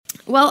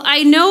Well,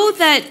 I know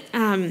that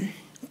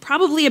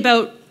probably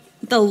about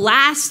the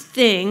last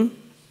thing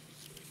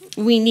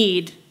we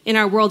need in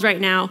our world right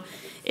now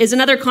is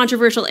another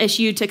controversial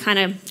issue to kind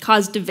of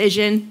cause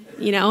division,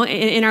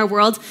 in our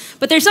world.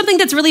 But there's something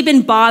that's really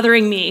been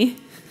bothering me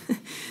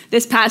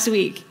this past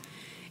week.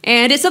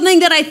 And it's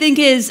something that I think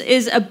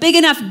is a big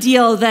enough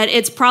deal that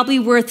it's probably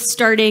worth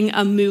starting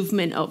a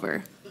movement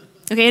over.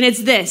 Okay, and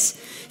it's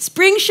this.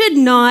 Spring should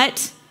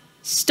not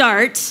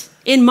start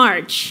in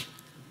March.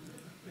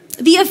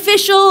 The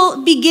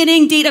official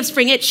beginning date of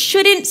spring, it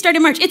shouldn't start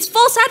in March. It's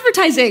false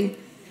advertising.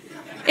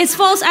 It's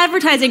false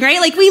advertising, right?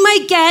 Like we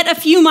might get a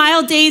few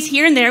mild days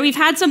here and there. We've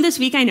had some this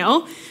week, I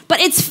know, but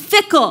it's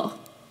fickle,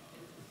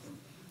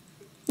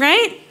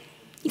 right?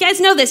 You guys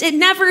know this. It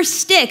never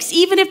sticks.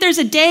 Even if there's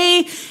a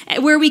day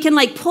where we can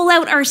pull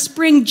out our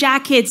spring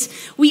jackets,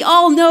 we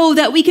all know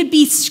that we could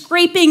be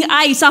scraping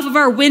ice off of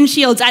our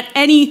windshields at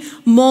any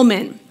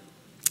moment.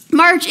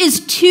 March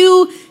is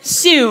too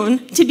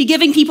soon to be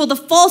giving people the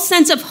false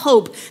sense of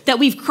hope that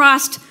we've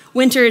crossed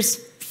winter's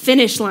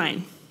finish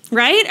line,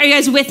 right? Are you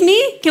guys with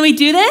me? Can we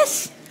do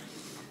this?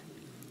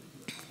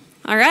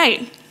 All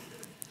right.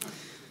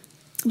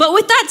 But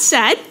with that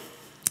said,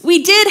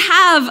 we did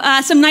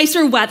have some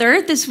nicer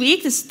weather this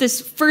week, this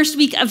first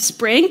week of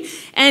spring,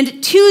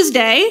 and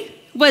Tuesday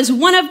was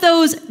one of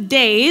those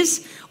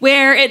days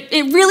where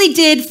it really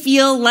did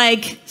feel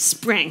like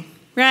spring,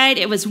 right?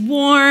 It was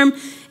warm,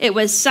 it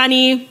was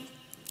sunny,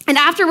 and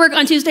after work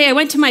on Tuesday, I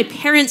went to my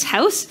parents'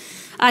 house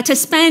to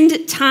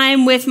spend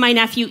time with my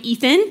nephew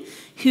Ethan,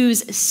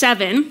 who's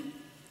 7,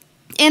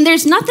 and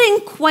there's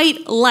nothing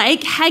quite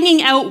like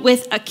hanging out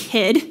with a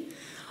kid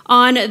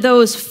on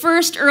those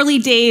first early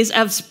days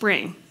of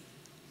spring.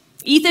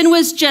 Ethan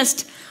was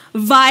just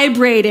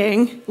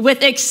vibrating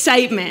with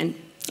excitement.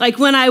 Like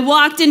when I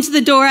walked into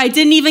the door, I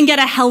didn't even get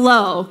a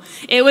hello.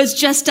 It was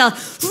just a,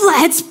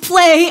 let's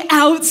play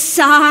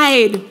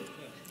outside.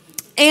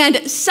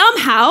 And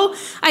somehow,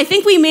 I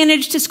think we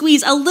managed to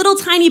squeeze a little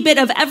tiny bit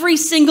of every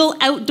single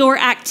outdoor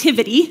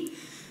activity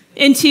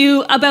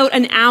into about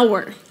an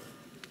hour.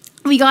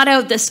 We got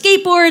out the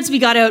skateboards, we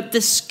got out the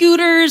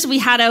scooters, we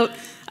had out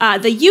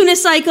the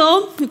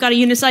unicycle. We've got a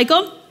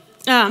unicycle.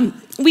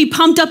 We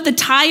pumped up the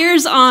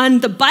tires on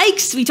the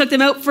bikes. We took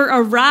them out for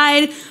a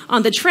ride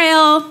on the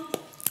trail.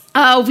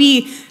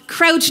 We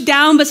crouched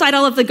down beside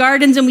all of the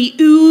gardens and we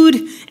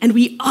oohed and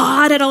we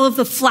awed at all of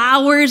the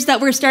flowers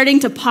that were starting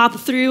to pop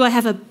through. I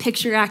have a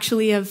picture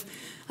actually of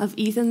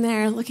Ethan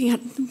there looking at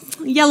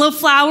yellow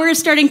flowers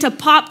starting to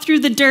pop through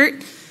the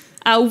dirt.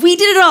 We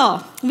did it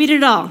all. We did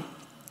it all.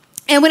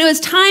 And when it was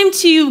time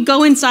to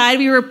go inside,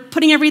 we were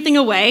putting everything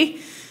away.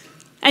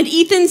 And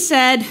Ethan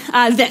said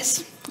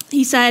this.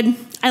 He said,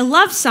 I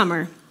love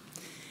summer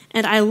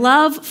and I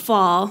love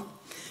fall,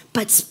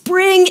 but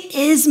spring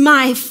is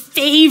my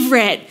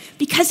favorite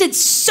because it's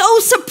so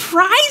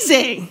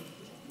surprising.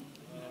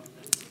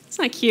 It's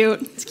not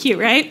cute. It's cute,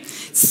 right?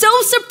 So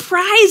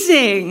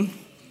surprising.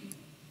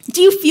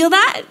 Do you feel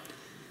that?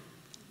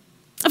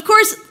 Of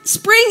course,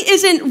 spring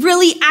isn't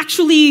really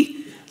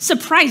actually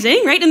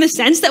surprising, right? In the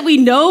sense that we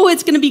know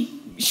it's going to be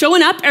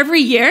showing up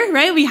every year,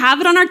 right? We have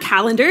it on our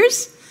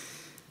calendars.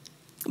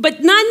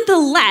 But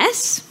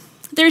nonetheless,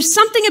 there's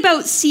something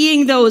about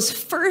seeing those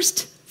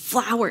first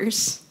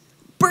flowers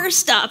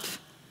burst up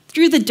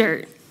through the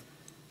dirt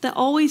that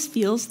always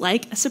feels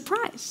like a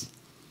surprise,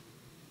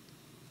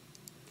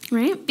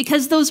 right?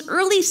 Because those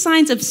early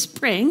signs of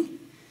spring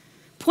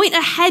point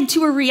ahead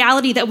to a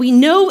reality that we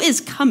know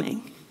is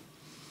coming,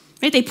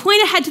 right? They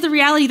point ahead to the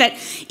reality that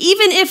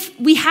even if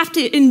we have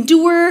to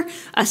endure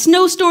a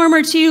snowstorm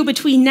or two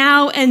between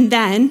now and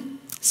then,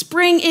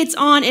 spring, it's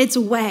on its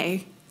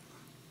way.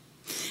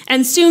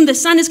 And soon the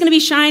sun is going to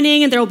be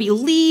shining and there will be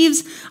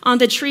leaves on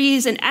the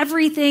trees and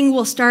everything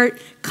will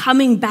start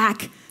coming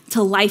back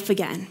to life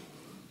again.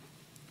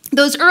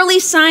 Those early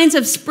signs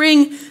of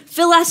spring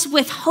fill us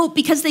with hope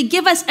because they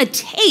give us a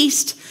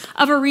taste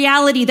of a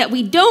reality that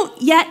we don't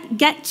yet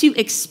get to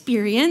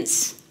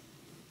experience,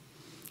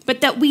 but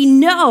that we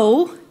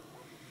know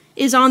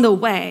is on the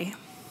way.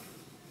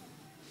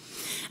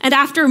 And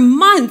after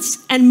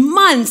months and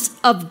months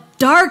of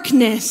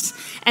darkness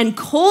and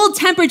cold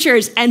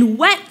temperatures and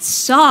wet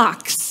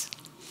socks,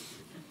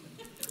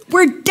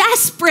 we're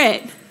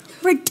desperate.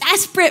 We're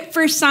desperate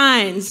for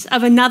signs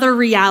of another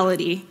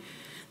reality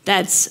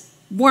that's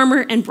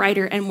warmer and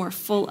brighter and more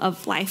full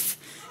of life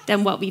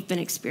than what we've been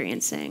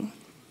experiencing.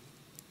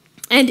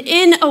 And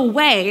in a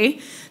way,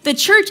 the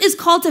church is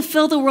called to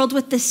fill the world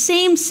with the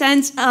same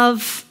sense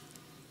of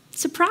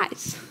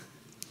surprise,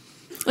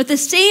 with the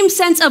same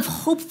sense of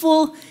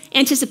hopeful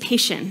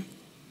anticipation.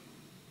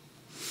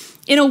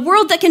 In a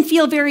world that can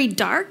feel very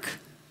dark,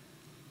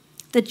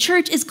 the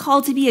church is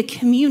called to be a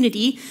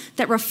community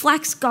that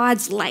reflects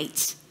God's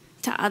light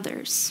to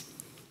others.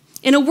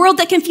 In a world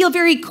that can feel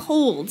very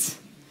cold,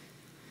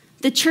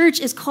 the church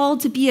is called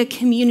to be a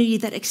community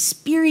that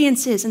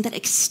experiences and that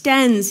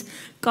extends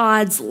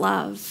God's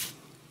love.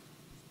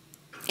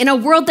 In a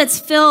world that's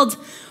filled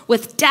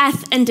with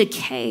death and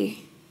decay,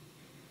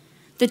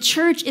 The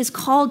church is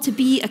called to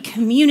be a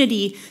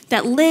community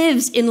that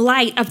lives in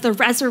light of the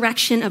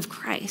resurrection of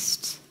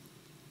Christ.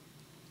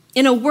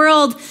 In a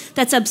world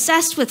that's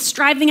obsessed with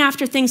striving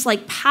after things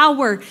like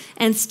power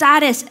and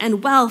status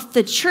and wealth,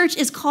 the church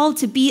is called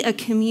to be a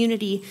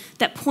community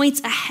that points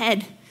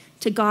ahead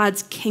to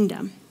God's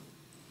kingdom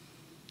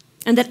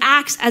and that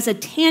acts as a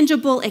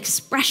tangible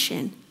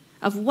expression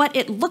of what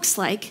it looks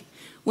like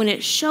when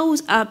it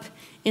shows up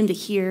in the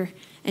here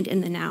and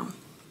in the now.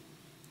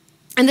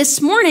 And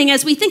this morning,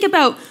 as we think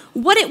about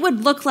what it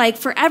would look like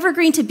for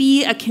Evergreen to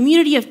be a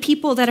community of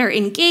people that are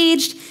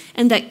engaged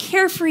and that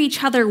care for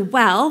each other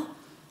well,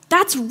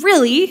 that's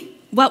really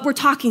what we're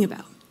talking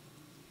about.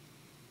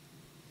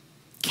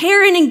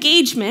 Care and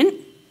engagement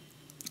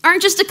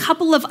aren't just a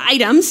couple of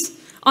items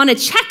on a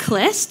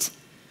checklist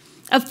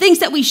of things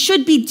that we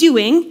should be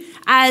doing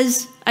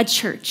as a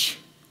church.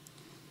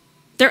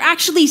 They're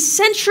actually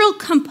central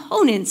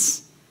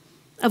components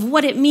of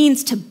what it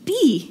means to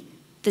be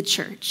the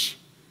church.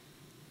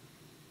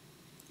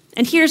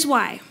 And here's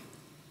why.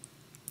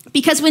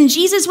 Because when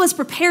Jesus was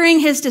preparing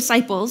his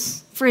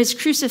disciples for his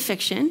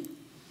crucifixion,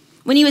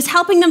 when he was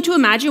helping them to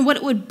imagine what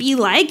it would be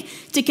like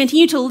to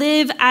continue to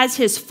live as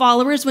his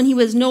followers when he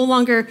was no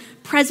longer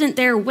present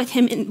there with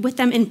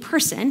them in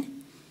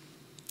person,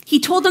 he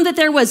told them that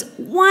there was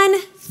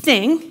one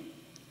thing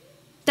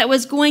that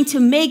was going to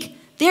make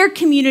their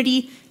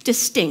community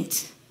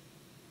distinct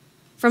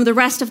from the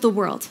rest of the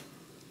world.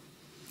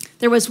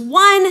 There was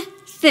one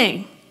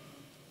thing,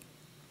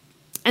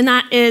 and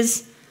that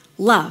is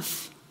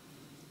love.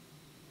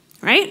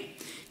 Right?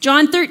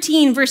 John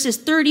 13, verses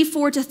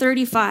 34 to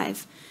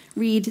 35.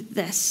 Read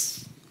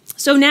this.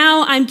 So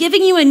now I'm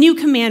giving you a new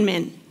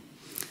commandment.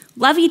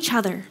 Love each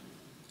other.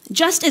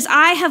 Just as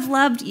I have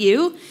loved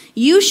you,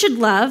 you should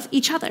love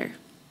each other.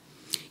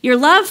 Your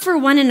love for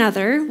one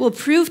another will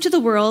prove to the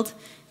world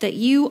that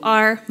you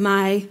are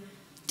my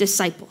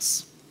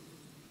disciples.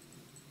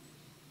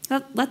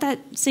 Let that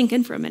sink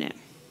in for a minute.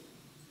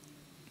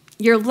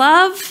 Your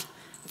love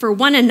for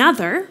one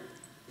another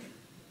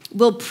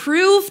will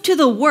prove to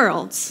the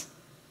world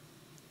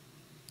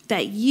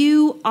that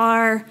you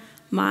are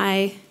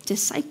my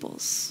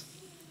disciples.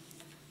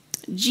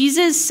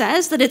 Jesus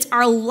says that it's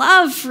our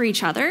love for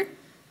each other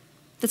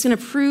that's going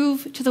to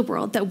prove to the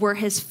world that we're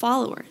his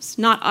followers,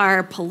 not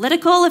our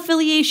political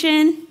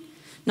affiliation,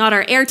 not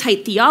our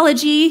airtight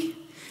theology,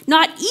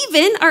 not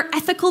even our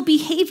ethical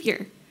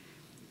behavior.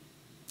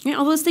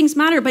 All those things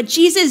matter, but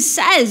Jesus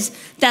says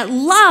that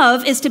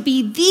love is to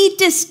be the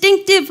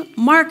distinctive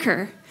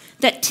marker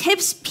that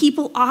tips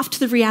people off to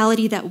the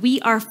reality that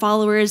we are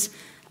followers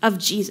of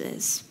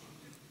Jesus.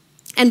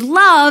 And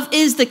love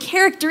is the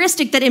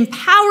characteristic that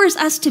empowers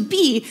us to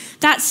be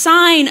that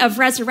sign of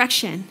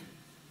resurrection,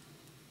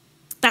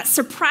 that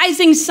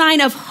surprising sign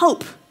of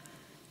hope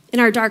in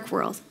our dark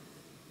world.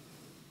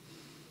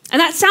 And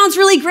that sounds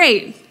really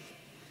great,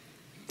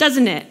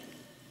 doesn't it?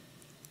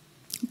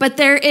 But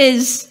there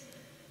is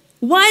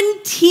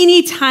one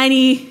teeny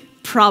tiny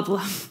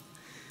problem.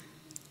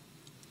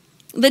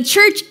 The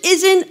church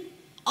isn't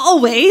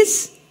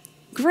always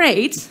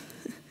great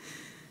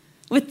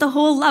with the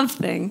whole love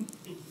thing.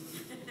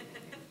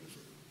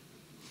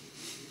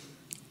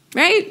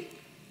 Right?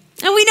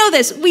 And we know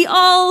this. We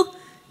all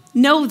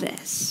know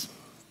this.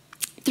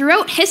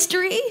 Throughout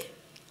history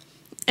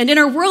and in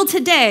our world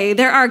today,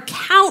 there are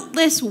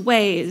countless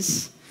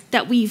ways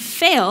that we've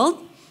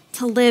failed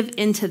to live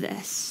into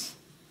this.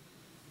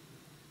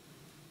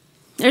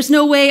 There's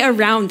no way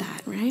around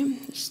that, right?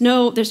 There's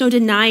no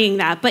denying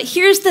that. But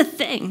here's the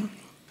thing.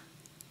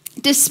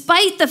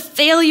 Despite the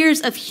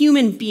failures of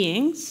human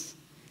beings,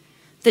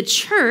 the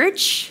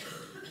church,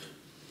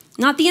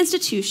 not the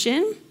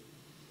institution,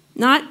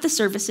 not the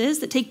services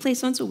that take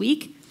place once a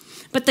week,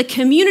 but the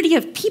community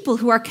of people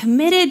who are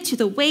committed to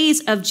the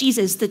ways of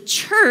Jesus, the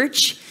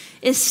church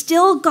is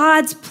still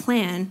God's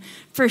plan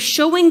for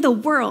showing the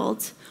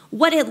world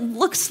what it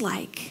looks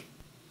like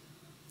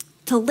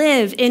to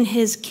live in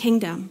his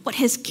kingdom, what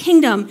his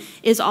kingdom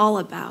is all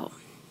about.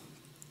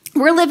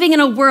 We're living in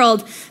a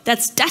world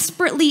that's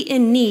desperately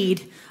in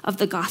need of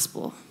the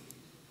gospel.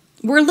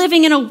 We're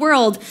living in a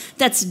world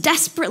that's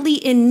desperately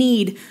in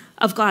need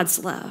of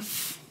God's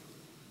love.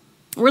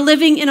 We're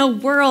living in a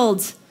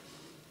world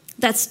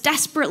that's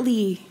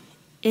desperately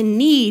in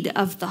need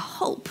of the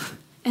hope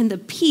and the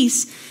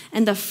peace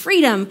and the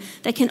freedom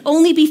that can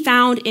only be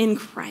found in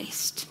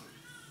Christ.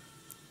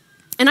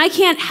 And I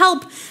can't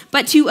help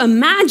but to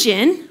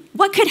imagine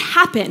what could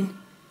happen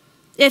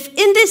if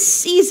in this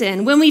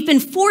season, when we've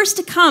been forced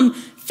to come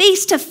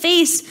face to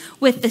face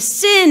with the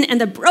sin and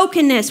the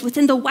brokenness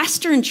within the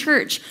Western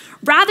church,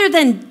 rather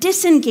than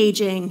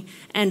disengaging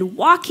and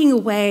walking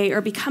away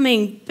or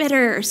becoming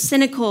bitter or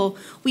cynical,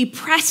 we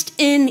pressed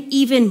in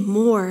even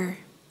more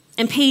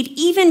and paid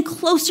even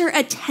closer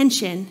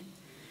attention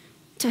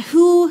to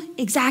who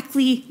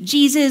exactly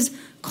Jesus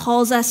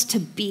calls us to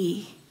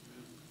be,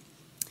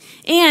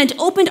 and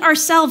opened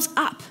ourselves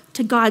up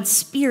to God's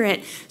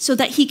Spirit so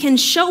that he can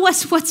show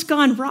us what's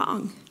gone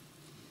wrong.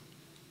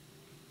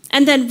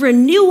 and then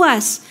renew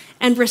us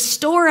and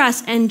restore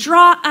us and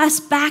draw us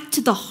back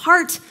to the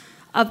heart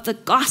of the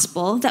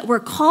gospel that we're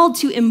called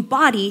to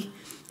embody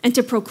and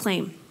to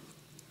proclaim.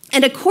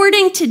 And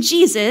according to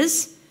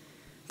Jesus,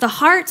 the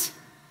heart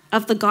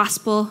of the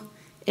gospel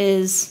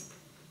is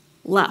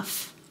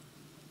love.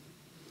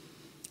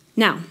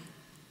 Now,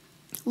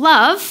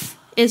 love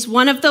is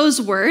one of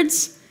those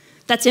words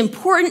that's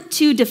important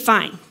to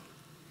define,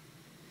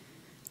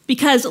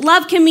 because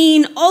love can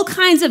mean all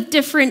kinds of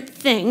different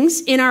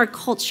things in our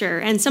culture,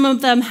 and some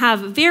of them have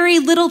very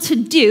little to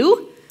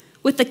do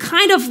with the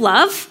kind of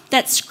love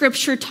that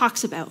Scripture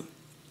talks about.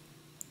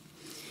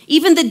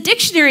 Even the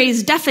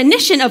dictionary's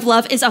definition of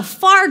love is a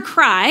far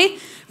cry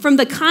from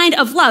the kind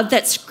of love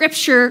that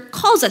Scripture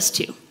calls us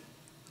to.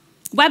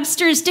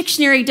 Webster's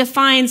dictionary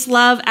defines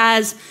love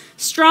as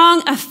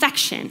strong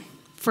affection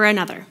for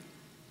another.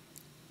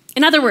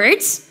 In other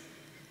words,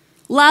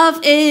 love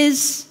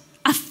is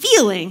a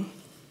feeling.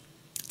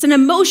 It's an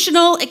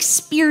emotional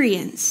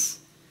experience.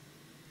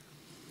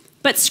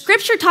 But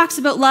Scripture talks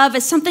about love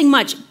as something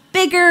much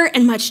bigger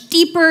and much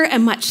deeper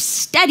and much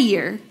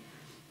steadier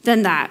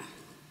than that.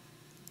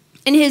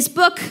 In his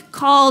book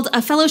called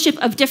A Fellowship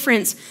of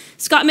Difference,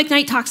 Scott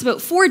McKnight talks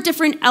about 4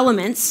 different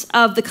elements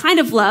of the kind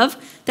of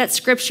love that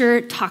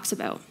Scripture talks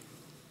about.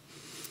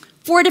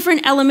 4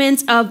 different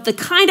elements of the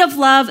kind of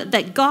love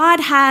that God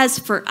has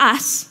for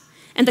us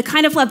and the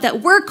kind of love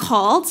that we're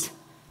called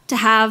to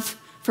have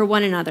for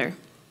one another.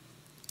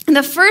 And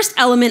the first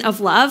element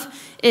of love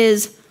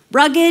is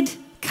rugged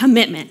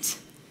commitment.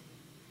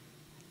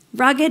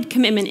 Rugged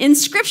commitment. In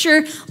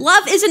Scripture,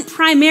 love isn't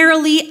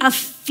primarily a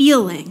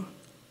feeling.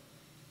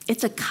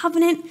 It's a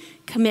covenant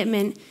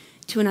commitment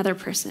to another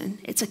person.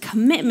 It's a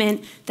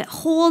commitment that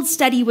holds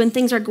steady when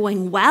things are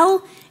going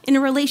well in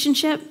a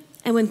relationship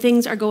and when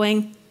things are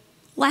going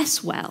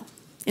less well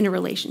in a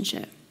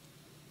relationship.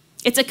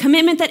 It's a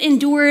commitment that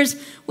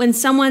endures when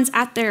someone's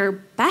at their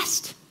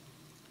best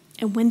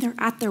and when they're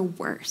at their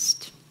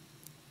worst.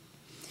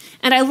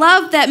 And I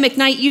love that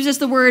McKnight uses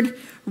the word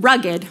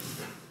rugged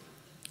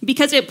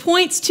because it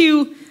points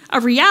to a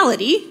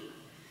reality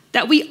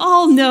that we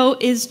all know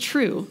is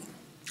true,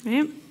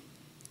 right?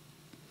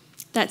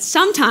 That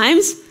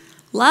sometimes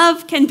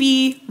love can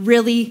be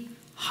really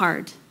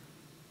hard.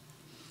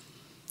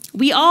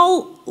 We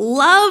all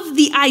love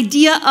the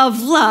idea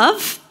of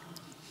love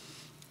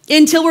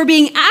until we're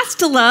being asked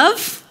to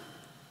love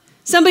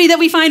somebody that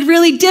we find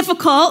really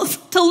difficult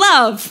to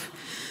love,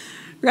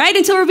 right?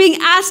 Until we're being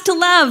asked to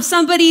love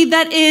somebody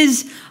that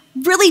is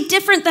really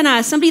different than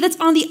us, somebody that's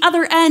on the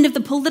other end of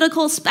the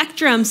political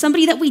spectrum,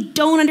 somebody that we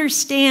don't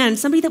understand,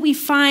 somebody that we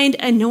find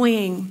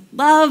annoying.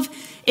 Love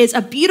is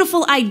a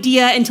beautiful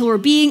idea until we're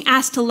being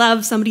asked to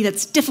love somebody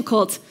that's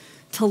difficult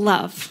to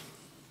love.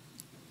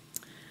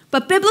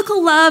 But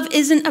biblical love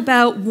isn't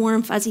about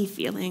warm, fuzzy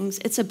feelings.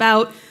 It's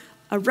about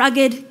a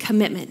rugged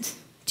commitment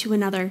to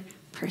another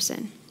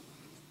person.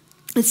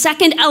 The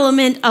second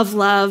element of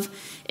love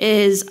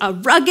is a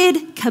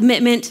rugged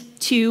commitment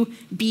to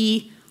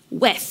be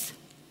with.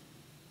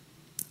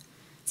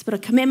 It's about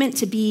a commitment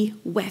to be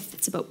with.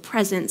 It's about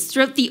presence.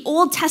 Throughout the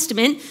Old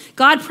Testament,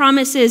 God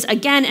promises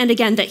again and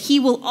again that he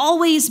will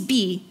always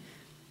be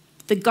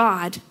the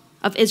God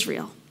of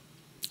Israel,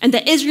 and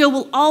that Israel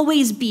will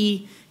always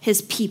be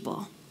his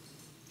people.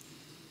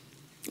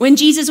 When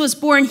Jesus was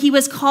born, he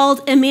was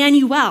called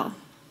Emmanuel,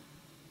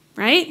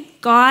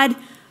 right? God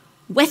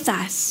with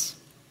us.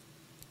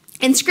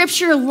 In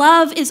Scripture,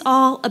 love is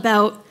all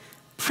about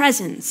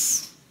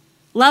presence.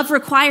 Love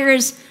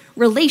requires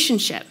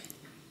relationship.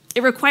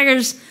 It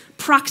requires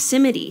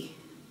proximity.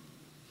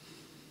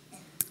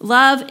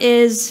 Love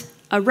is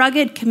a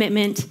rugged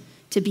commitment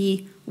to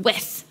be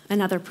with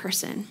another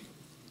person.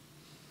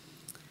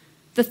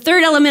 The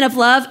third element of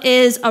love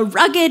is a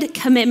rugged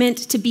commitment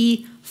to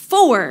be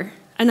for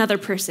another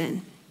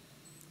person.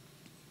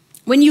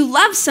 When you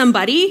love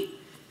somebody,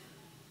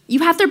 you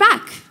have their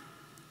back.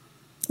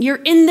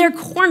 You're in their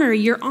corner.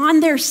 You're on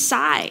their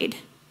side.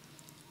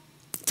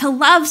 To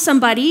love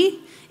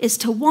somebody is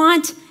to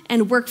want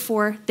and work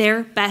for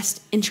their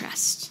best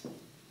interest.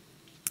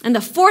 And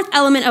the fourth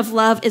element of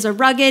love is a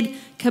rugged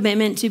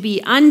commitment to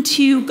be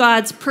unto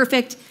God's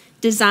perfect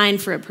design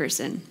for a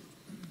person.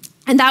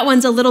 And that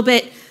one's a little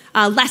bit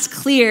less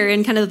clear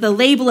in kind of the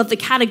label of the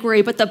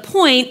category, but the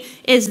point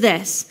is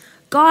this: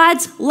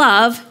 God's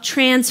love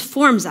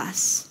transforms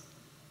us.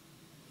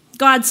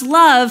 God's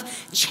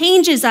love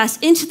changes us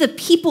into the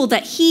people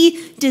that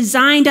he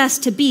designed us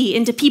to be,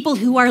 into people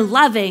who are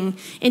loving,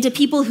 into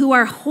people who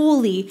are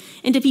holy,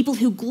 into people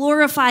who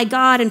glorify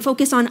God and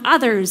focus on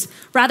others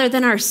rather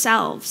than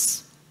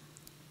ourselves.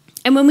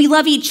 And when we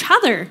love each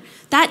other,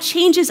 that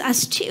changes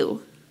us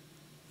too.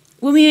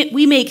 When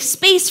we make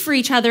space for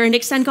each other and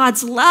extend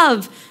God's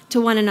love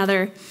to one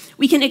another,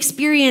 we can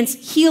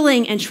experience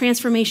healing and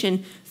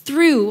transformation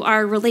through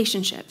our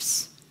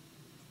relationships.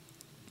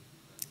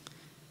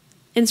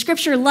 In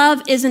Scripture,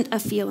 love isn't a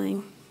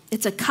feeling.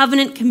 It's a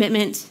covenant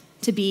commitment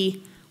to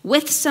be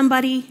with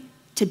somebody,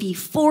 to be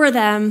for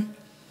them,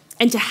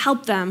 and to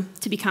help them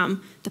to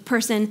become the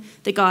person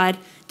that God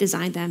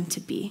designed them to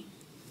be.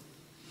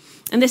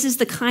 And this is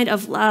the kind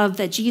of love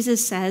that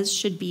Jesus says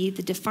should be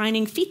the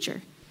defining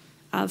feature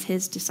of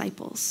his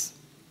disciples.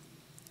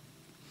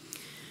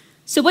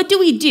 So what do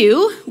we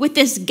do with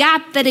this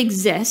gap that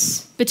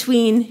exists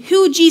between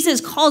who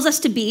Jesus calls us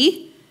to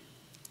be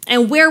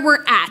and where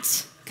we're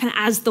at, kind of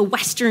as the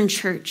Western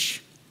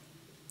church?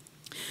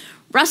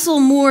 Russell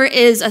Moore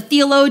is a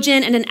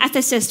theologian and an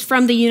ethicist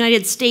from the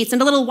United States.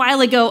 And a little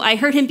while ago, I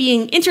heard him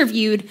being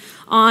interviewed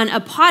on a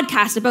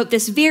podcast about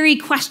this very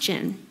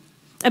question,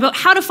 about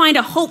how to find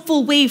a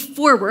hopeful way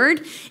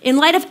forward in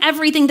light of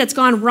everything that's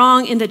gone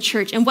wrong in the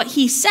church. And what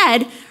he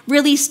said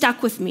really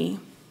stuck with me.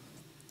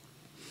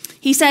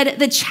 He said,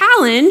 the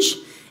challenge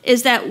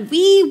is that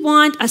we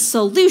want a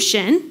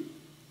solution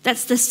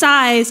that's the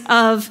size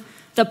of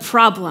the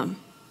problem.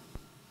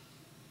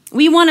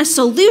 We want a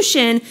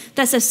solution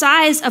that's the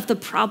size of the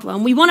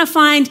problem. We want to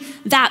find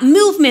that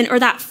movement or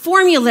that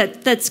formula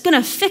that's going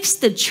to fix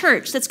the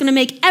church, that's going to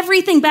make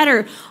everything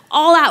better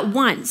all at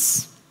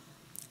once.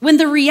 When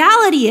the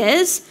reality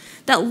is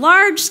that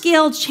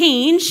large-scale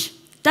change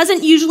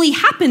doesn't usually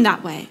happen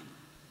that way.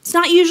 It's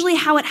not usually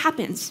how it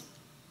happens.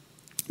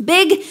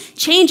 Big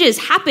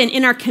changes happen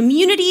in our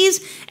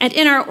communities and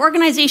in our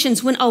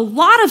organizations when a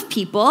lot of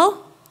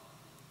people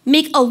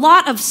make a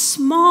lot of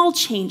small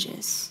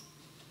changes.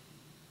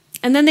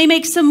 And then they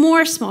make some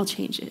more small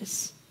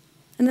changes.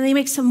 And then they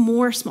make some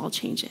more small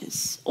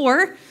changes.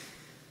 Or,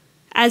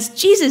 as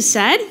Jesus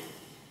said,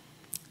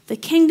 the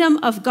kingdom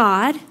of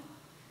God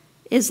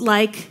is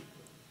like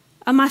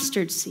a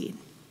mustard seed.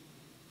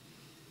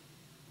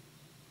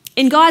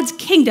 In God's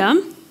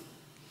kingdom,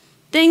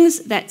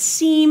 things that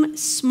seem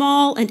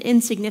small and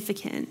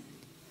insignificant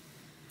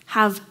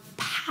have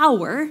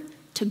power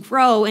to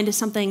grow into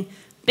something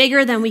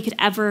bigger than we could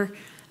ever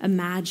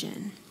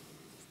imagine.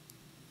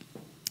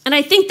 And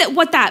I think that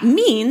what that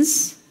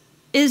means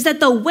is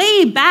that the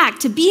way back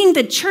to being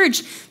the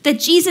church that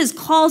Jesus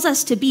calls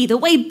us to be, the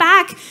way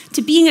back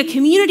to being a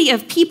community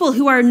of people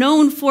who are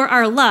known for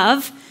our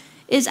love,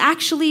 is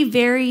actually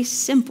very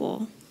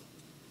simple.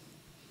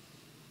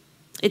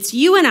 It's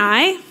you and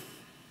I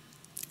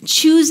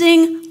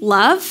choosing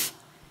love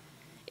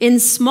in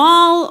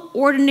small,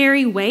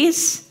 ordinary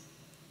ways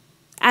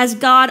as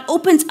God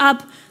opens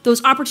up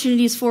those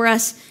opportunities for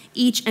us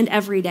each and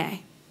every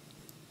day.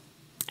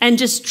 And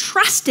just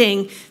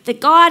trusting that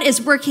God is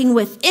working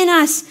within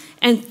us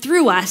and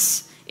through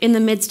us in the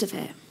midst of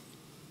it.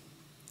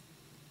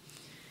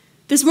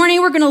 This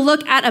morning, we're going to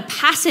look at a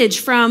passage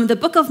from the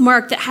book of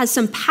Mark that has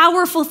some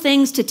powerful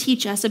things to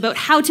teach us about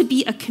how to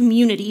be a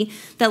community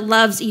that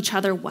loves each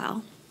other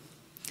well.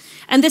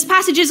 And this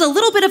passage is a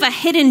little bit of a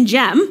hidden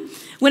gem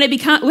when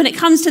it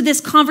comes to this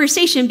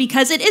conversation,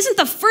 because it isn't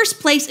the first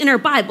place in our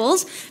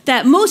Bibles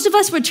that most of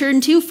us would turn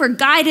to for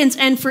guidance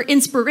and for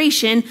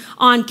inspiration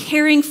on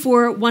caring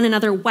for one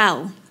another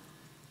well.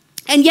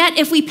 And yet,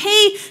 if we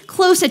pay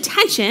close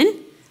attention,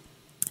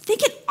 I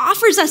think it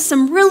offers us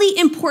some really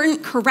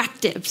important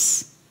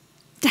correctives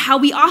to how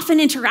we often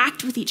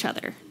interact with each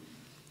other.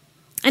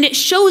 And it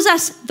shows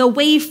us the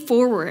way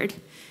forward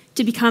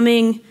to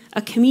becoming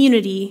a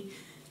community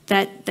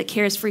that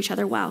cares for each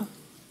other well.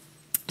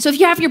 So if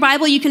you have your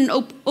Bible, you can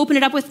open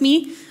it up with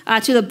me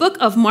to the book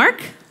of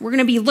Mark. We're going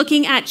to be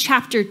looking at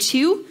chapter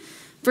 2,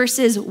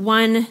 verses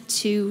 1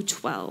 to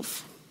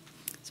 12.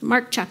 So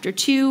Mark chapter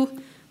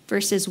 2,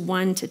 verses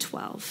 1 to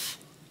 12.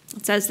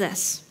 It says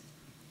this.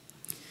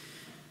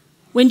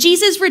 When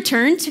Jesus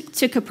returned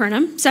to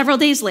Capernaum several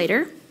days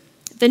later,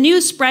 the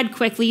news spread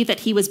quickly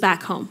that he was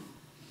back home.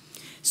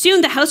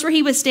 Soon the house where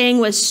he was staying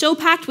was so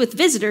packed with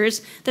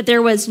visitors that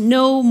there was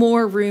no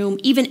more room,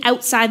 even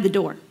outside the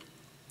door.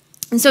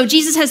 And so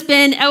Jesus has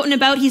been out and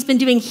about. He's been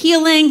doing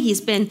healing. He's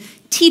been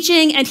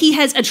teaching, and he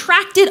has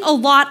attracted a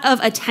lot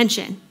of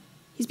attention.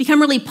 He's become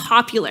really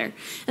popular. And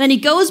then he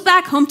goes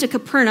back home to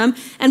Capernaum,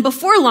 and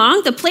before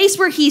long, the place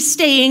where he's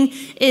staying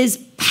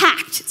is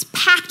packed. It's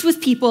packed with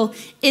people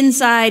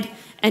inside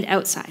and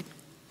outside.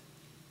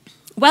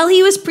 While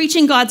he was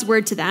preaching God's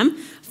word to them,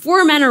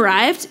 4 men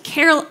arrived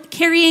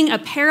carrying a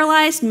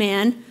paralyzed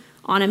man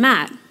on a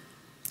mat.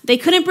 They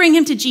couldn't bring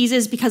him to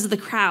Jesus because of the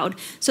crowd,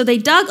 so they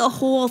dug a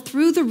hole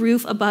through the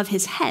roof above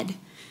his head.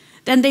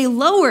 Then they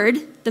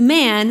lowered the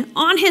man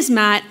on his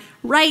mat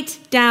right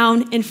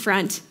down in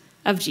front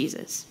of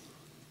Jesus.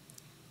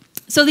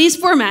 So these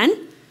 4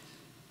 men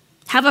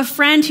have a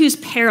friend who's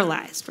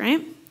paralyzed,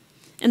 right?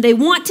 And they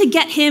want to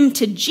get him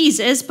to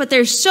Jesus, but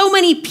there's so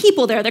many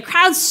people there. The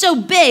crowd's so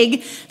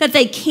big that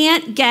they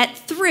can't get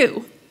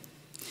through.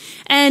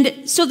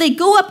 And so they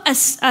go up a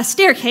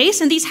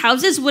staircase, and these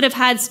houses would have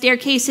had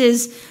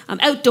staircases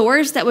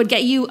outdoors that would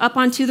get you up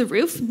onto the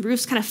roof.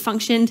 Roofs kind of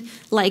functioned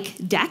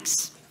like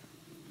decks.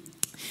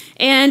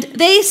 And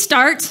they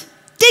start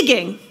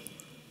digging.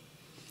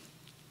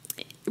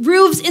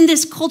 Roofs in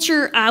this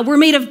culture were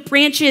made of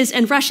branches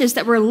and rushes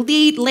that were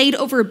laid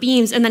over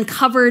beams and then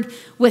covered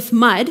with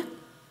mud.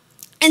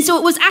 And so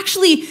it was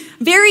actually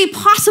very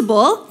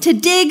possible to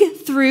dig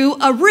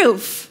through a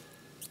roof.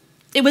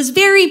 It was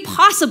very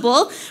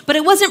possible, but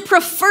it wasn't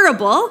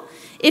preferable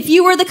if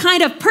you were the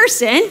kind of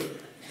person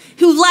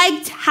who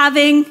liked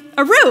having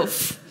a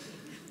roof.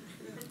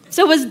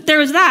 So there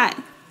was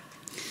that.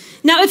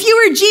 Now, if you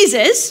were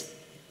Jesus,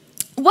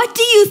 what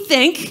do you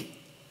think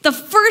the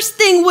first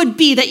thing would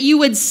be that you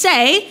would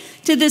say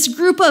to this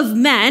group of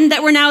men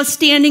that were now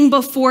standing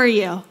before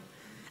you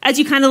as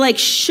you kind of like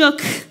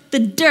shook the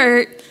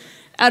dirt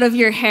out of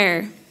your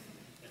hair?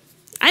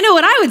 I know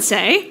what I would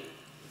say.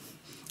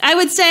 I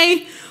would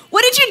say,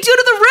 what did you do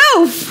to the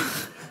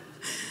roof?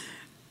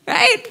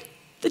 Right?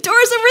 The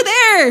door's over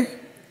there.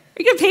 Are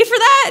you going to pay for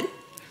that?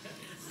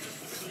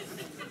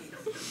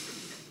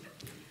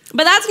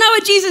 But that's not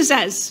what Jesus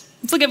says.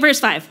 Let's look at verse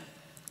 5.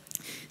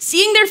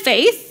 Seeing their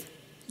faith,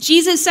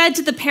 Jesus said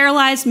to the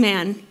paralyzed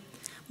man,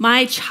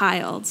 "My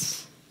child,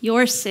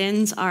 your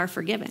sins are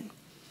forgiven."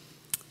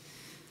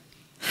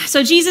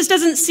 So Jesus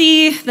doesn't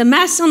see the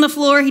mess on the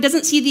floor. He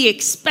doesn't see the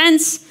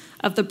expense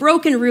of the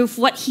broken roof.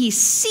 What he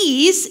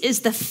sees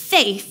is the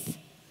faith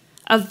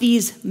of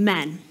these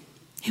men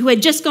who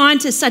had just gone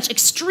to such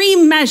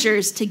extreme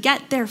measures to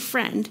get their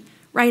friend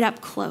right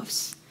up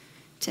close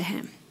to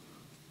him.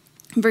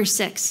 Verse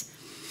 6.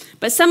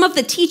 But some of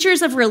the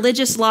teachers of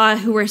religious law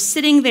who were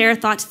sitting there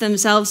thought to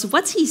themselves,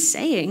 "What's he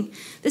saying?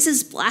 This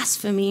is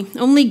blasphemy.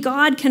 Only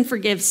God can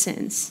forgive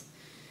sins."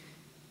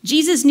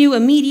 Jesus knew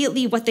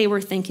immediately what they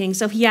were thinking,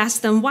 so he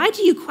asked them, "Why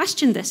do you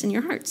question this in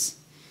your hearts?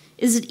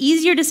 Is it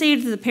easier to say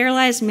to the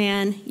paralyzed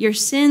man, 'Your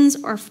sins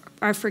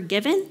are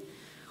forgiven,'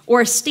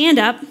 or 'Stand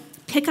up,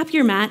 pick up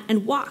your mat,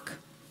 and walk'?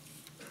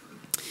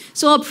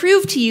 So I'll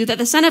prove to you that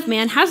the Son of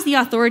Man has the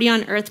authority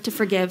on earth to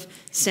forgive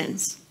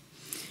sins."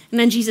 And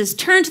then Jesus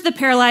turned to the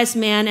paralyzed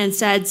man and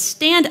said,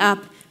 "Stand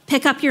up,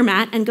 pick up your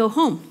mat, and go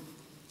home."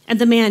 And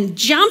the man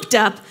jumped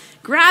up,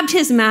 grabbed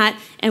his mat,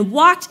 and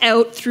walked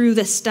out through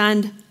the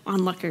stunned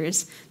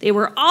onlookers. They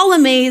were all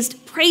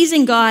amazed,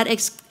 praising God,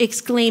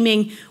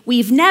 exclaiming,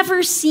 "We've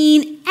never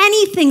seen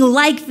anything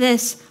like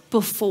this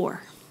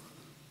before."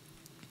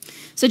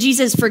 So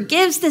Jesus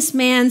forgives this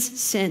man's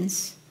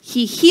sins.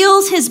 He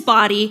heals his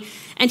body,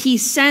 and he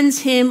sends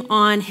him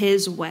on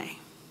his way.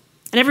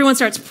 And everyone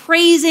starts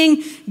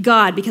praising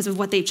God because of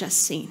what they've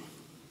just seen.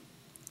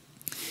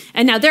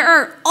 And now there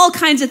are all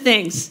kinds of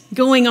things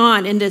going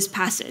on in this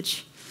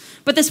passage.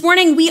 But this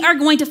morning we are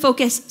going to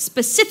focus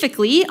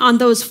specifically on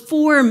those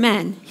 4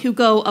 men who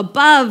go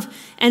above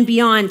and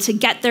beyond to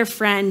get their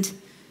friend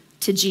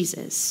to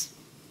Jesus.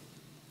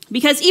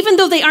 Because even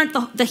though they aren't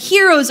the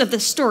heroes of the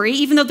story,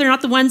 even though they're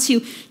not the ones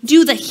who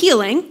do the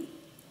healing,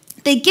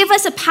 they give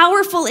us a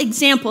powerful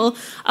example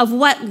of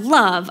what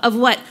love, of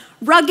what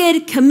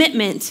rugged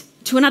commitment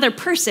to another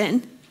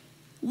person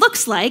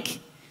looks like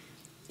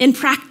in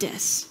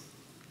practice.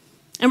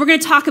 And we're going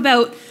to talk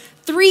about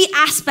 3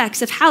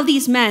 aspects of how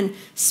these men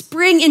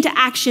spring into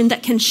action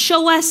that can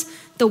show us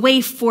the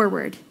way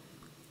forward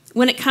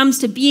when it comes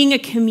to being a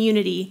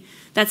community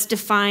that's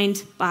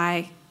defined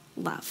by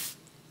love.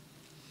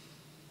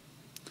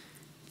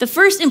 The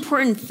first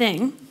important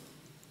thing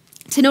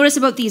to notice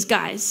about these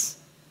guys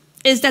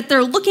is that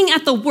they're looking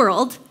at the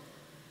world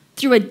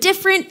through a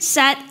different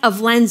set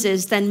of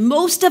lenses than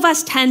most of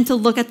us tend to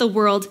look at the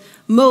world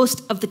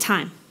most of the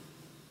time.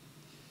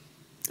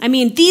 I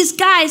mean, these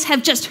guys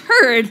have just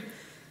heard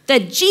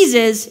that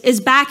Jesus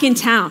is back in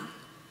town.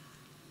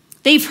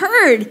 They've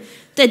heard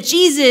that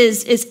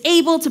Jesus is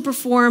able to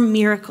perform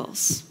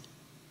miracles.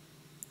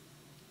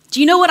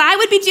 Do you know what I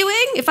would be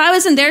doing if I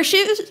was in their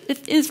shoes?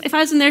 If I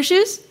was in their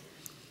shoes?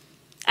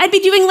 I'd be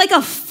doing like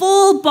a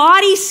full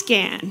body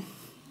scan.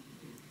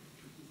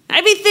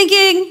 I'd be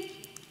thinking,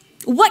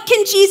 what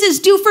can Jesus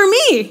do for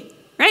me?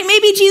 Right?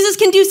 Maybe Jesus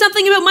can do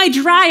something about my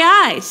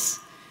dry eyes.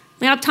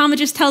 My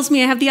optometrist tells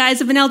me I have the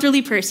eyes of an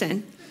elderly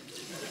person.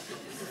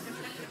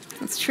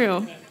 That's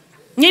true.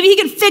 Maybe he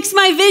can fix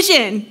my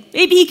vision.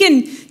 Maybe he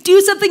can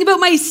do something about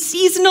my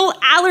seasonal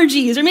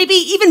allergies. Or maybe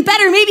even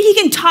better, maybe he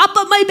can top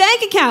up my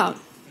bank account.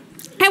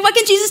 And what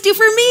can Jesus do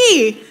for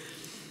me?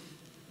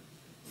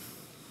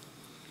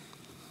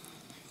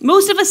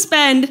 Most of us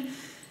spend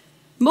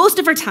most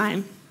of our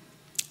time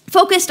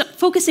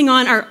focusing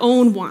on our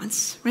own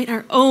wants, right?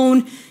 Our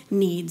own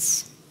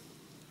needs.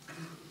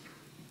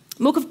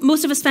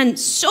 Most of us spend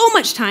so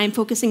much time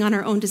focusing on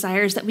our own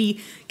desires that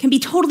we can be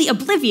totally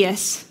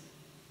oblivious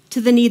to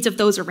the needs of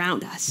those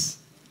around us.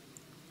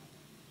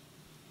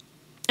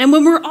 And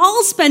when we're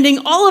all spending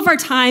all of our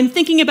time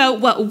thinking about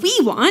what we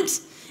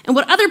want and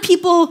what other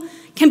people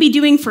can be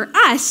doing for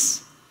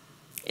us,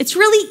 it's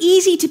really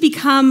easy to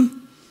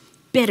become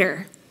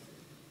bitter.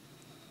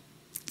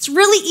 It's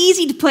really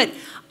easy to put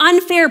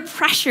unfair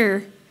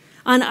pressure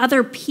on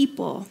other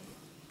people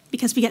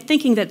because we get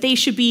thinking that they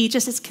should be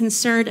just as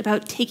concerned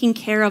about taking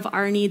care of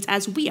our needs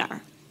as we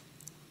are.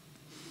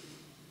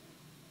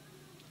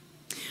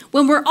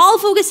 When we're all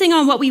focusing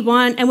on what we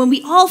want and when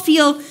we all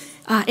feel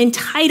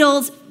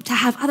entitled to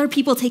have other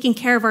people taking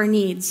care of our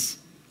needs,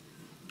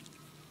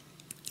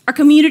 our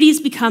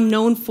communities become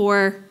known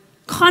for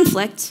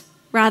conflict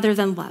rather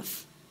than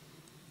love,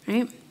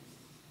 right?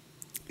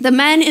 The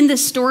men in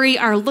this story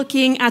are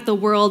looking at the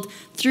world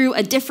through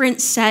a different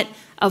set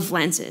of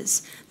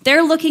lenses.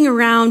 They're looking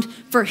around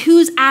for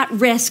who's at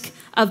risk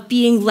of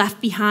being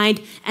left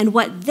behind and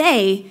what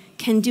they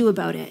can do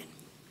about it.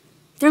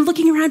 They're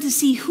looking around to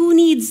see who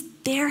needs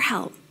their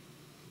help.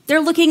 They're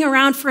looking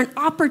around for an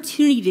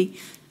opportunity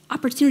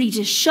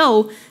to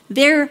show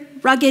their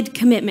rugged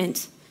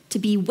commitment to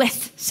be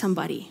with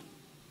somebody.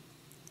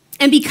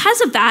 And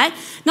because of that,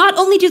 not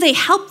only do they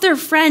help their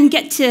friend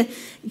get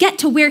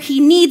to where he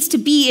needs to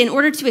be in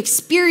order to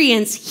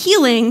experience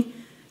healing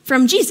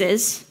from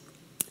Jesus,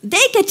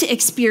 they get to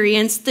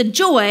experience the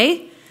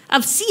joy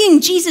of seeing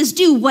Jesus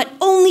do what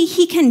only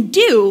he can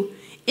do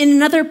in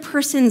another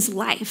person's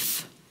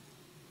life.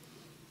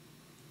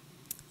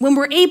 When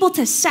we're able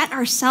to set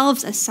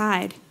ourselves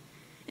aside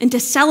and to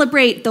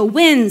celebrate the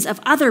wins of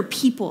other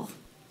people,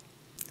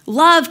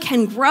 love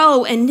can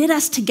grow and knit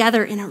us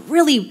together in a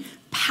really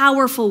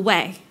powerful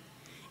way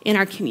in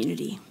our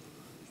community.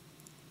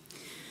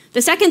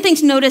 The second thing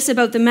to notice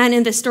about the men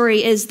in this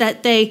story is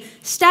that they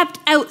stepped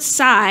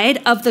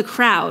outside of the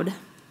crowd.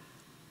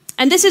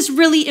 And this is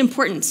really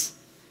important.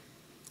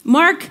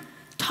 Mark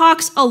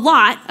talks a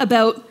lot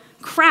about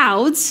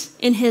crowds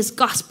in his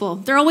gospel.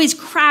 There are always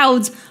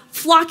crowds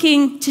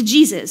flocking to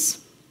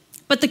Jesus.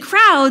 But the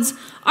crowds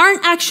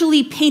aren't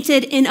actually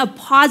painted in a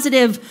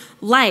positive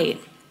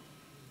light.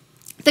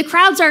 The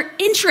crowds are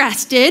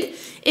interested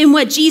in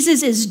what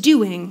Jesus is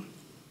doing,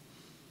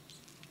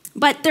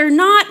 but they're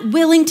not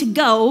willing to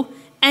go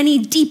any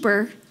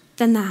deeper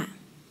than that.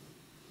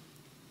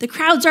 The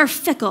crowds are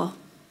fickle.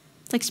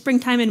 It's like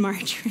springtime in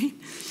March, right?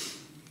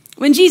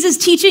 When Jesus'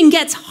 teaching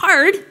gets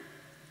hard,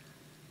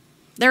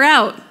 they're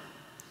out.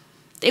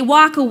 They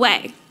walk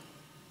away.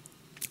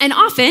 And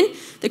often,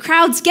 the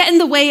crowds get in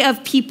the way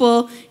of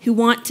people who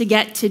want to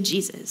get to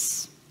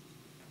Jesus.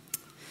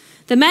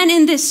 The men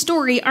in this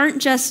story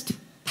aren't just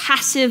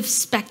passive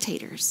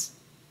spectators.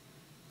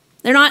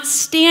 They're not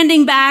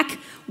standing back,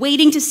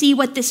 waiting to see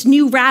what this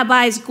new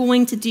rabbi is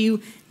going to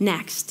do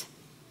next.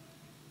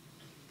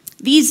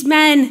 These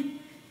men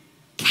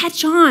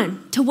catch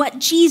on to what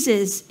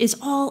Jesus is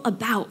all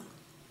about.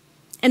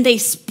 And they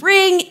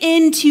spring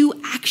into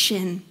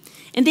action.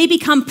 And they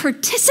become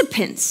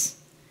participants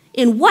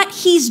in what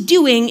he's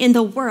doing in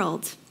the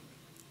world.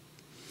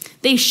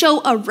 They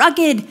show a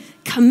rugged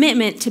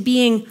commitment to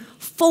being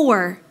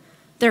for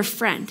their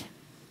friend.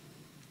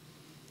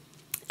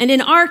 And in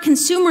our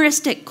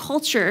consumeristic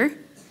culture,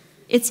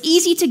 it's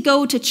easy to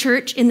go to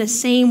church in the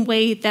same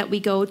way that we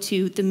go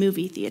to the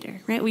movie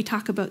theater, right? We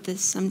talk about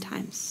this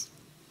sometimes.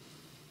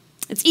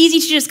 It's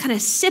easy to just kind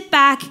of sit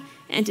back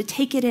and to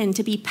take it in,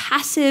 to be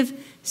passive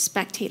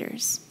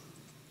spectators.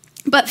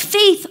 But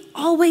faith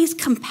always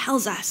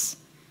compels us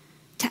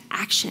to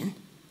action.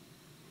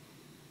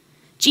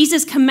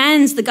 Jesus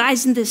commends the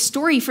guys in this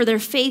story for their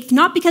faith,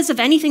 not because of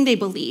anything they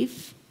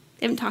believe.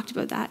 They haven't talked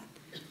about that.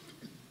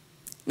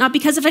 Not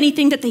because of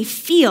anything that they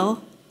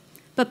feel,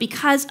 but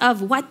because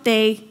of what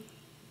they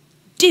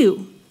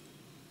do.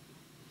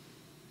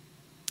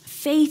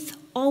 Faith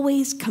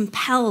always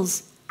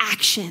compels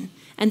action,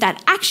 and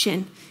that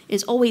action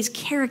is always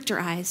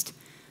characterized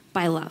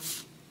by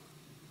love.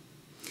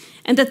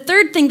 And the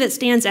third thing that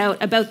stands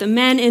out about the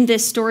men in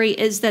this story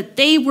is that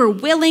they were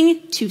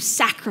willing to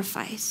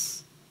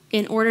sacrifice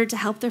in order to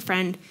help their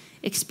friend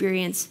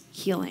experience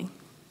healing.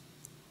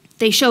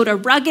 They showed a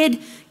rugged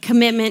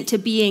commitment to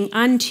being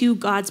unto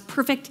God's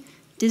perfect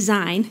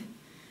design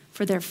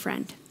for their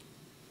friend.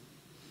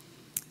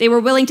 They were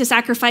willing to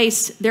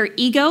sacrifice their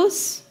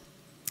egos.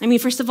 I mean,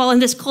 first of all, in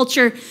this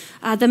culture,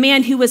 the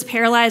man who was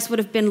paralyzed would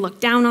have been looked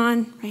down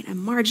on, right, and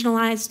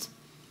marginalized.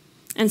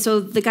 And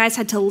so the guys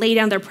had to lay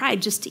down their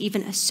pride just to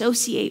even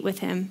associate with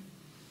him.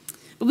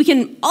 But we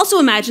can also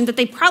imagine that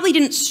they probably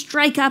didn't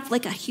strike up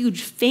like a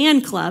huge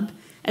fan club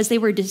as they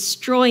were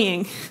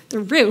destroying the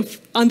roof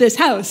on this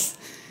house.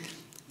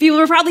 People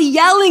were probably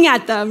yelling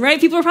at them, right?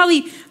 People were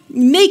probably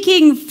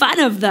making fun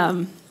of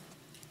them.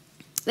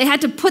 They had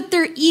to put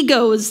their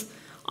egos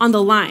on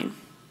the line.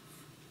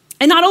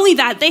 And not only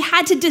that, they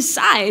had to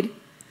decide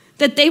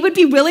that they would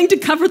be willing to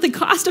cover the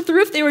cost of the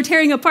roof they were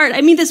tearing apart.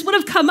 I mean, this would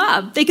have come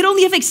up. They could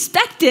only have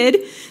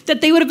expected that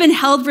they would have been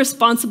held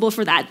responsible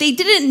for that. They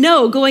didn't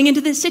know going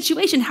into this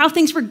situation how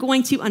things were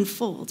going to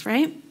unfold,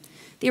 right?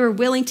 They were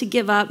willing to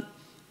give up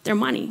their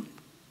money.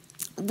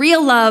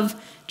 Real love,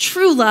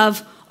 true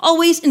love,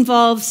 always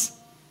involves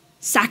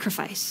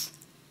sacrifice.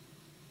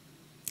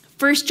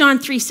 1 John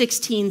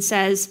 3:16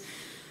 says,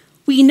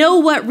 "We know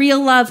what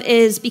real love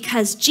is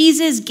because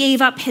Jesus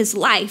gave up his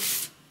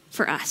life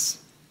for us.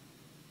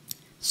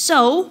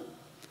 So,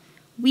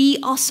 we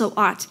also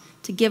ought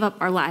to give up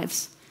our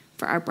lives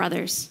for our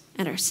brothers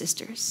and our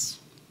sisters."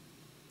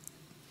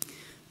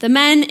 The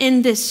men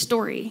in this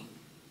story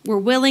were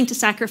willing to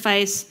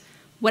sacrifice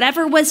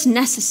whatever was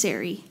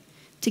necessary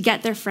to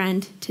get their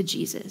friend to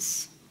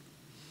Jesus.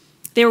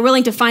 They were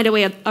willing to find a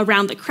way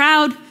around the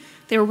crowd.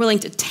 They were willing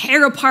to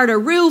tear apart a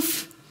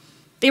roof.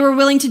 They were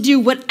willing to do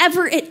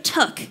whatever it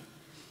took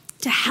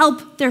to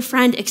help their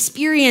friend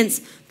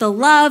experience the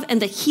love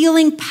and the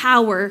healing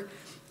power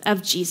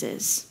of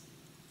Jesus.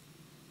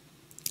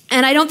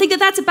 And I don't think that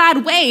that's a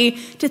bad way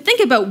to think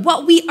about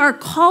what we are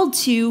called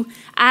to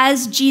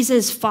as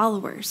Jesus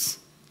followers.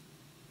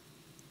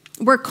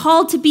 We're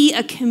called to be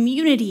a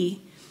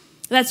community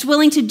that's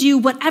willing to do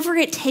whatever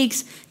it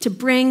takes to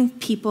bring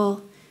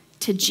people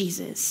to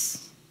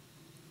Jesus,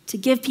 to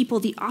give people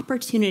the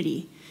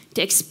opportunity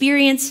to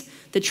experience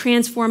the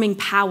transforming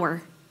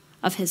power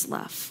of his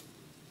love.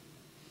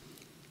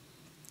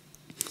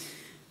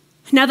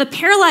 Now, the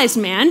paralyzed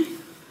man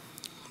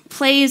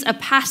plays a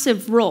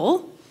passive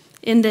role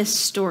in this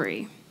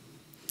story,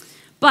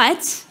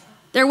 but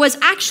there was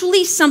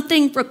actually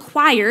something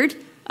required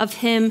of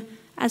him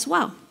as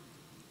well.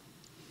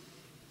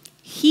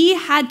 He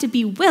had to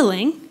be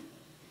willing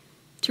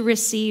to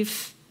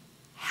receive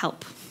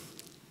help.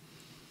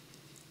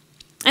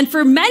 And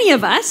for many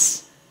of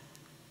us,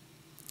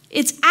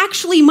 it's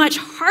actually much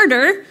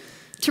harder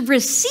to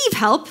receive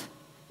help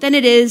than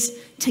it is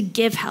to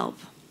give help.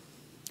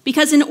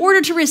 Because in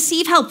order to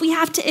receive help, we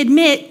have to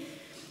admit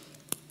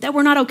that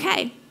we're not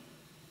okay.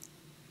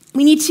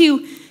 We need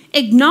to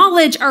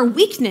acknowledge our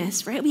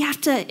weakness, right? We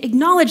have to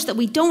acknowledge that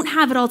we don't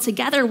have it all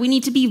together. We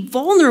need to be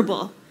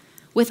vulnerable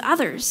with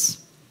others.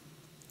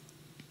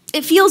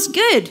 It feels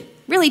good,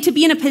 really, to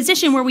be in a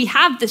position where we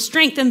have the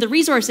strength and the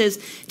resources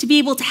to be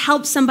able to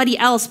help somebody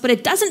else, but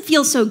it doesn't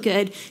feel so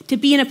good to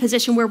be in a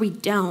position where we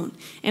don't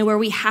and where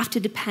we have to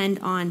depend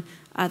on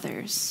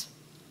others.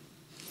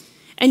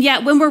 And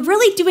yet, when we're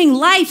really doing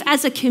life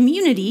as a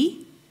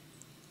community,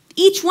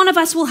 each one of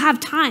us will have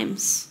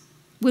times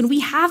when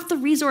we have the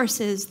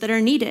resources that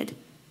are needed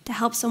to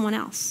help someone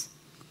else.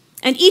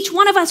 And each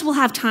one of us will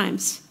have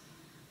times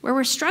where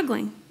we're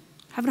struggling,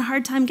 having a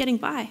hard time getting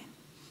by,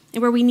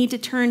 and where we need to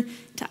turn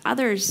to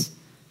others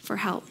for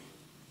help.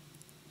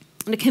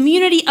 And a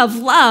community of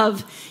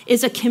love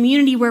is a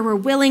community where we're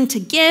willing to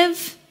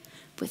give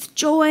with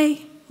joy,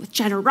 with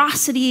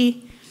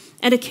generosity,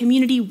 and a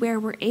community where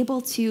we're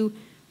able to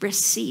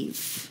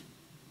receive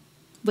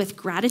with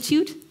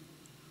gratitude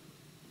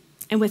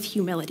and with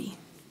humility.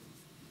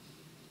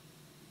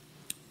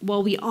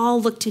 Well, we all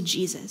look to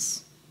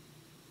Jesus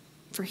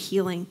for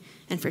healing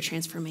and for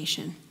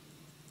transformation.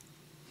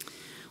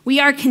 We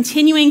are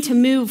continuing to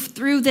move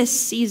through this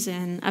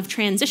season of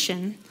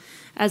transition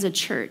as a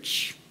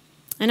church.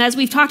 And as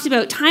we've talked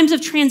about, times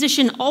of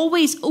transition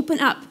always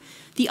open up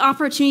the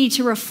opportunity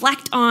to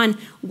reflect on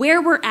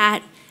where we're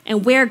at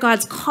and where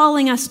God's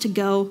calling us to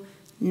go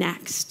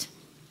next.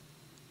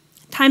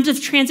 Times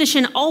of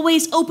transition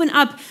always open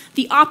up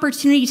the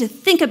opportunity to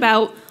think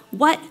about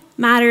what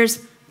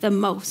matters the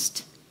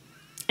most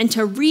and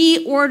to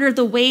reorder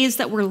the ways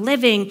that we're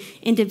living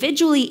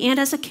individually and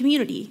as a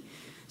community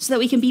so that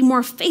we can be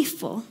more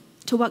faithful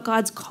to what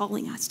God's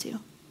calling us to.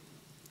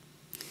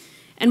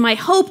 And my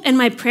hope and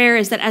my prayer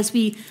is that as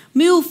we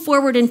move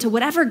forward into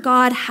whatever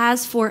God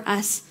has for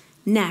us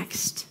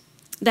next,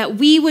 that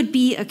we would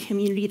be a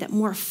community that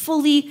more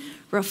fully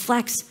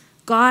reflects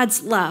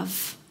God's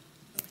love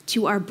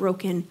to our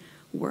broken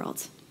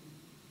world.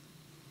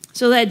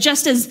 So that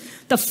just as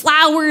the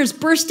flowers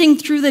bursting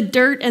through the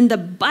dirt and the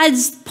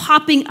buds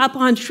popping up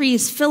on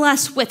trees fill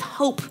us with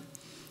hope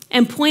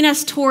and point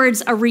us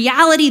towards a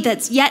reality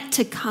that's yet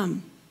to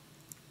come,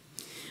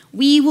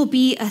 we will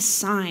be a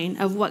sign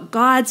of what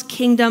God's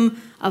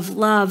kingdom of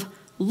love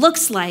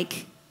looks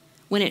like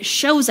when it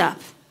shows up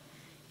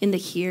in the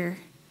here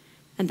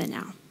and the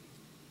now.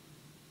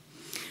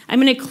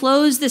 I'm going to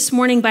close this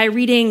morning by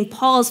reading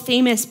Paul's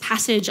famous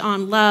passage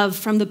on love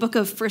from the book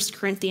of 1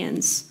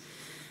 Corinthians.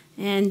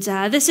 And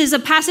this is a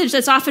passage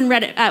that's often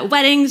read at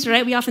weddings,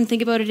 right? We often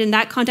think about it in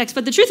that context.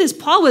 But the truth is,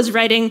 Paul was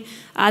writing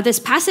this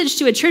passage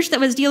to a church that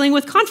was dealing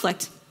with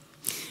conflict.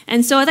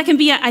 And so that can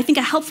be, I think,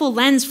 a helpful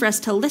lens for us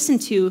to listen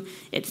to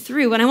it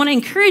through. And I want to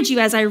encourage you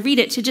as I read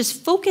it to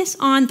just focus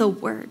on the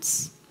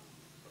words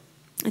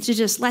and to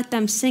just let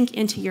them sink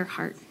into your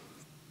heart.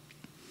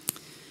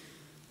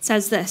 It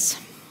says this: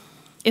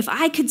 "If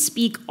I could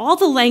speak all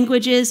the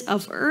languages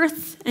of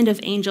earth and of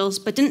angels,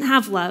 but didn't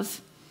have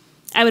love,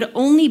 I would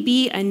only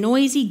be a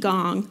noisy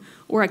gong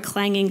or a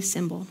clanging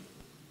cymbal.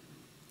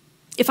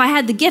 If I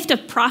had the gift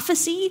of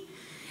prophecy,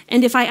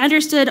 and if I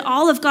understood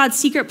all of God's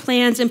secret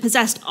plans and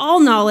possessed all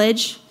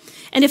knowledge,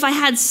 and if I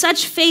had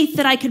such faith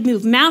that I could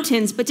move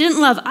mountains but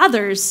didn't love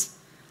others,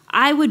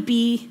 I would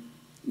be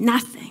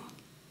nothing.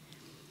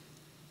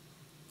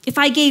 If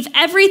I gave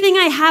everything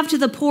I have to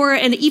the poor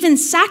and even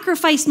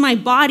sacrificed my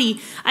body,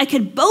 I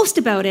could boast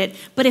about it,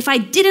 but if I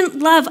didn't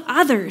love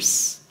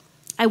others,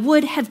 I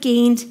would have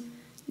gained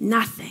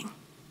nothing.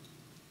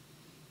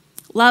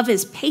 Love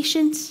is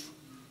patient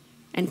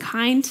and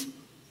kind.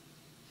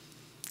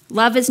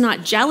 Love is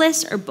not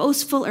jealous or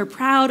boastful or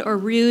proud or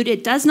rude.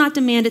 It does not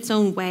demand its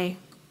own way.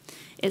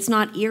 It's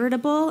not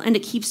irritable, and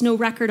it keeps no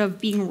record of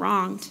being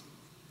wronged.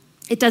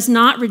 It does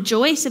not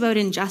rejoice about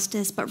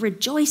injustice, but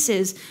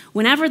rejoices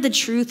whenever the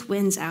truth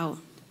wins out.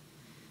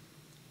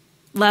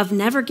 Love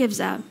never gives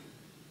up,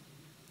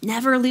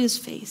 never loses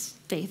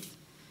faith,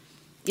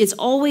 is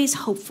always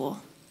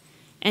hopeful,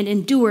 and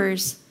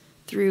endures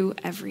through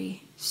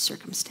every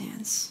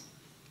circumstance."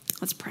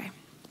 Let's pray.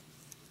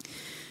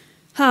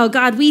 Oh,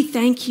 God, we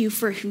thank you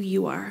for who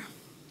you are.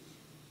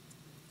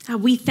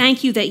 God, we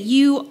thank you that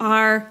you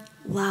are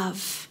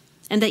love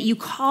and that you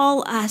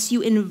call us,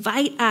 you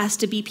invite us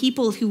to be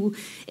people who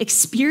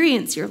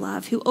experience your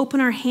love, who open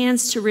our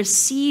hands to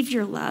receive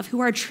your love, who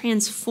are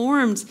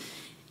transformed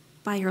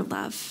by your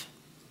love.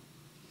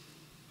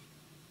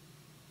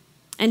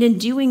 And in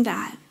doing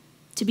that,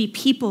 to be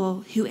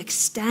people who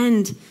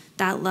extend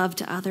that love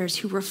to others,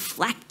 who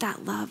reflect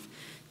that love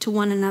to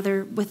one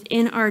another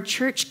within our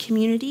church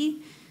community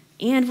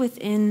and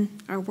within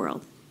our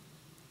world.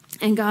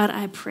 And God,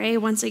 I pray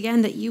once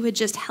again that you would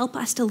just help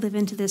us to live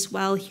into this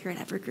well here at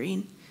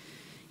Evergreen.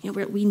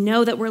 We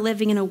know that we're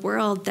living in a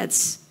world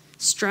that's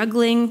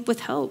struggling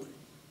with hope.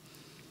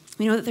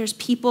 We know that there's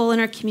people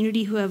in our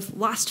community who have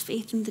lost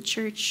faith in the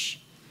church.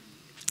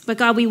 But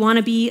God, we want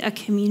to be a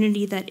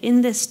community that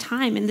in this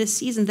time, in this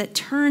season, that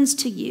turns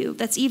to you,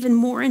 that's even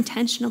more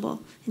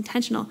intentional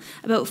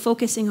about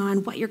focusing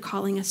on what you're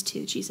calling us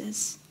to,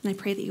 Jesus. And I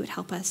pray that you would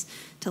help us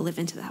to live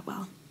into that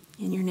well.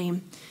 In your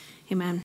name, amen.